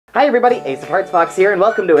Hi everybody, Ace of Hearts Fox here, and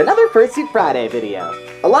welcome to another Fursuit Friday video.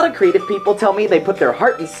 A lot of creative people tell me they put their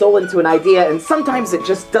heart and soul into an idea and sometimes it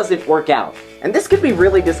just doesn't work out. And this can be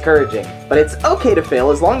really discouraging, but it's okay to fail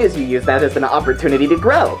as long as you use that as an opportunity to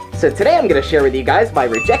grow. So today I'm going to share with you guys my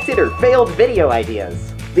rejected or failed video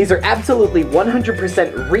ideas. These are absolutely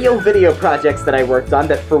 100% real video projects that I worked on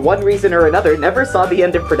that for one reason or another never saw the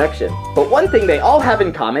end of production. But one thing they all have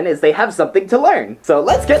in common is they have something to learn. So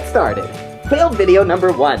let's get started. Failed video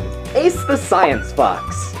number 1. Ace the Science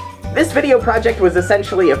Fox. This video project was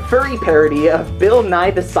essentially a furry parody of Bill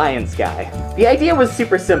Nye the Science Guy. The idea was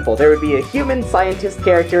super simple. There would be a human scientist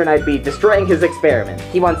character and I'd be destroying his experiment.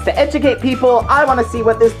 He wants to educate people, I want to see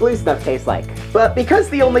what this blue stuff tastes like. But because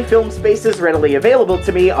the only film spaces readily available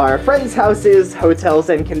to me are friends' houses, hotels,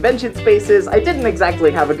 and convention spaces, I didn't exactly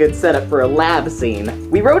have a good setup for a lab scene.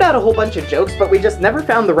 We wrote out a whole bunch of jokes, but we just never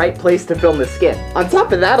found the right place to film the skit. On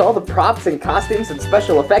top of that, all the props and costumes and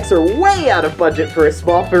special effects are way out of budget for a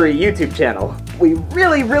small furry YouTube channel. We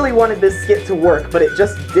really wanted this skit to work, but it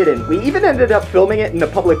just didn't. We even ended up filming it in a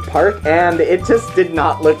public park, and it just did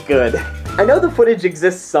not look good. I know the footage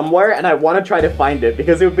exists somewhere, and I want to try to find it,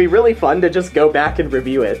 because it would be really fun to just go back and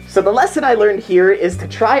review it. So the lesson I learned here is to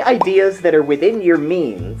try ideas that are within your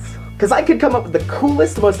means. Because I could come up with the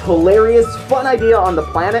coolest, most hilarious, fun idea on the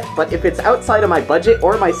planet, but if it's outside of my budget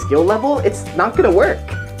or my skill level, it's not gonna work.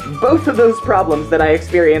 Both of those problems that I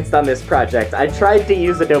experienced on this project. I tried to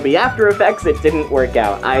use Adobe After Effects, it didn't work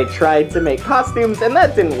out. I tried to make costumes, and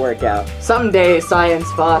that didn't work out. Someday,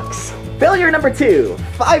 Science Fox. Failure number 2,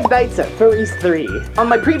 Five Nights at Furry's 3. On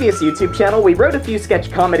my previous YouTube channel, we wrote a few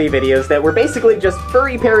sketch comedy videos that were basically just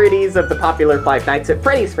furry parodies of the popular Five Nights at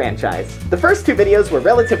Freddy's franchise. The first 2 videos were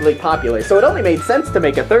relatively popular, so it only made sense to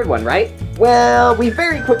make a third one, right? Well, we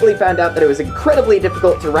very quickly found out that it was incredibly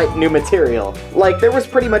difficult to write new material. Like, there was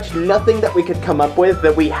pretty much nothing that we could come up with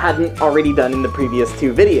that we hadn't already done in the previous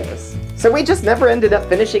 2 videos. So we just never ended up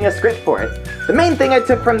finishing a script for it. The main thing I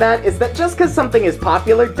took from that is that just because something is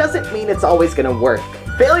popular doesn't mean it's always gonna work.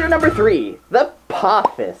 Failure number 3, The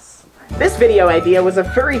Poffice. This video idea was a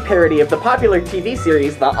furry parody of the popular TV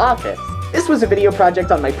series The Office. This was a video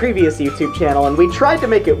project on my previous YouTube channel and we tried to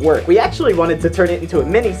make it work. We actually wanted to turn it into a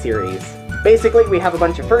mini-series. Basically, we have a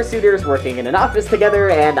bunch of fursuiters working in an office together,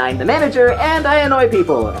 and I'm the manager, and I annoy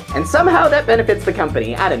people. And somehow that benefits the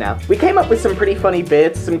company, I don't know. We came up with some pretty funny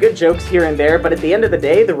bits, some good jokes here and there, but at the end of the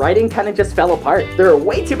day, the writing kinda just fell apart. There are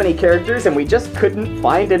way too many characters, and we just couldn't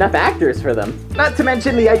find enough actors for them. Not to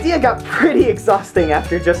mention, the idea got pretty exhausting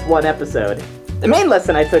after just 1 episode. The main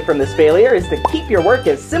lesson I took from this failure is to keep your work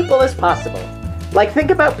as simple as possible. Like,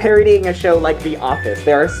 think about parodying a show like The Office.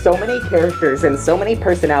 There are so many characters and so many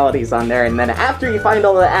personalities on there, and then after you find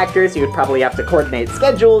all the actors, you would probably have to coordinate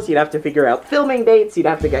schedules, you'd have to figure out filming dates, you'd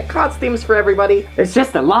have to get costumes for everybody. There's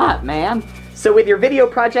just a lot, man. So with your video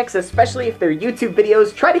projects, especially if they're YouTube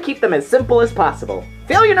videos, try to keep them as simple as possible.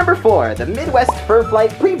 Failure number 4, the Midwest Fur Flight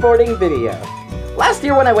pre-boarding video. Last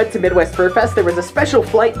year when I went to Midwest Fur Fest, there was a special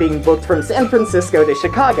flight being booked from San Francisco to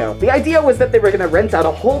Chicago. The idea was that they were going to rent out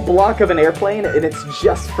a whole block of an airplane, and it's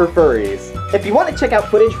just for furries. If you want to check out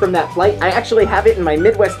footage from that flight, I actually have it in my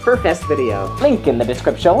Midwest Fur Fest video. Link in the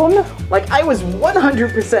description. Like, I was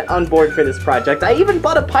 100% on board for this project. I even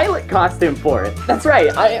bought a pilot costume for it. That's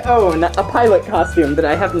right, I own a pilot costume that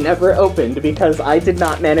I have never opened because I did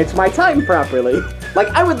not manage my time properly. Like,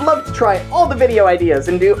 I would love to try all the video ideas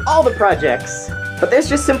and do all the projects. But there's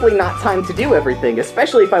just simply not time to do everything,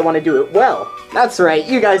 especially if I want to do it well. That's right,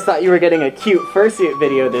 you guys thought you were getting a cute fursuit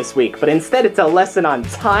video this week, but instead it's a lesson on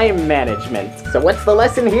time management. So what's the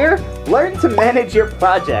lesson here? Learn to manage your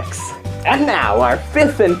projects. And now, our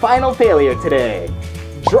 5th and final failure today.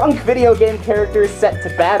 Drunk video game characters set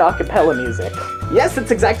to bad acapella music. Yes,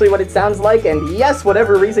 it's exactly what it sounds like, and yes,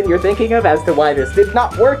 whatever reason you're thinking of as to why this did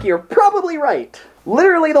not work, you're probably right.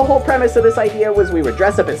 Literally the whole premise of this idea was we would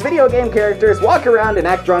dress up as video game characters, walk around and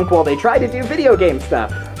act drunk while they try to do video game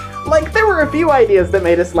stuff. Like, there were a few ideas that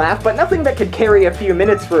made us laugh, but nothing that could carry a few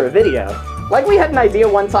minutes for a video. Like, we had an idea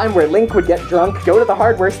one time where Link would get drunk, go to the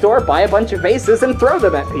hardware store, buy a bunch of vases, and throw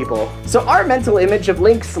them at people. So our mental image of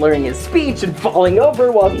Link slurring his speech and falling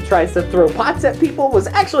over while he tries to throw pots at people was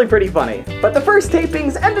actually pretty funny. But the first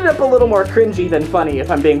tapings ended up a little more cringy than funny,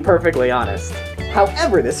 if I'm being perfectly honest.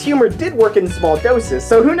 However, this humor did work in small doses,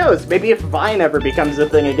 so who knows, maybe if Vine ever becomes a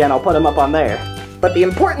thing again, I'll put him up on there. But the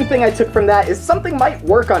important thing I took from that is something might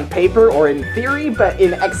work on paper or in theory, but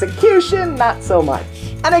in execution, not so much.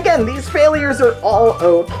 And again, these failures are all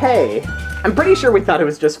okay. I'm pretty sure we thought it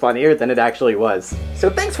was just funnier than it actually was. So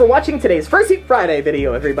thanks for watching today's Fursuit Friday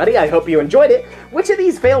video, everybody. I hope you enjoyed it. Which of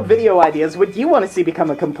these failed video ideas would you want to see become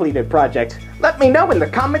a completed project? Let me know in the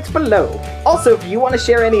comments below. Also, if you want to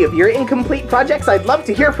share any of your incomplete projects, I'd love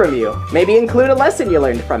to hear from you. Maybe include a lesson you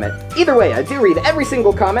learned from it. Either way, I do read every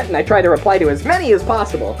single comment and I try to reply to as many as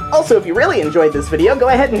possible. Also, if you really enjoyed this video, go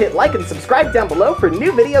ahead and hit like and subscribe down below for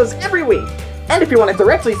new videos every week. And if you want to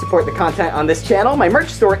directly support the content on this channel, my merch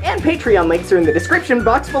store and Patreon links are in the description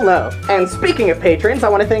box below. And speaking of patrons, I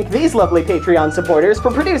want to thank these lovely Patreon supporters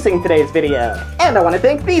for producing today's video. And I want to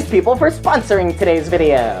thank these people for sponsoring today's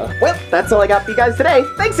video. Well, that's all I got for you guys today.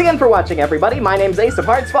 Thanks again for watching, everybody. My name's Ace of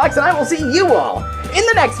Hearts Fox, and I will see you all in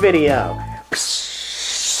the next video. Psh!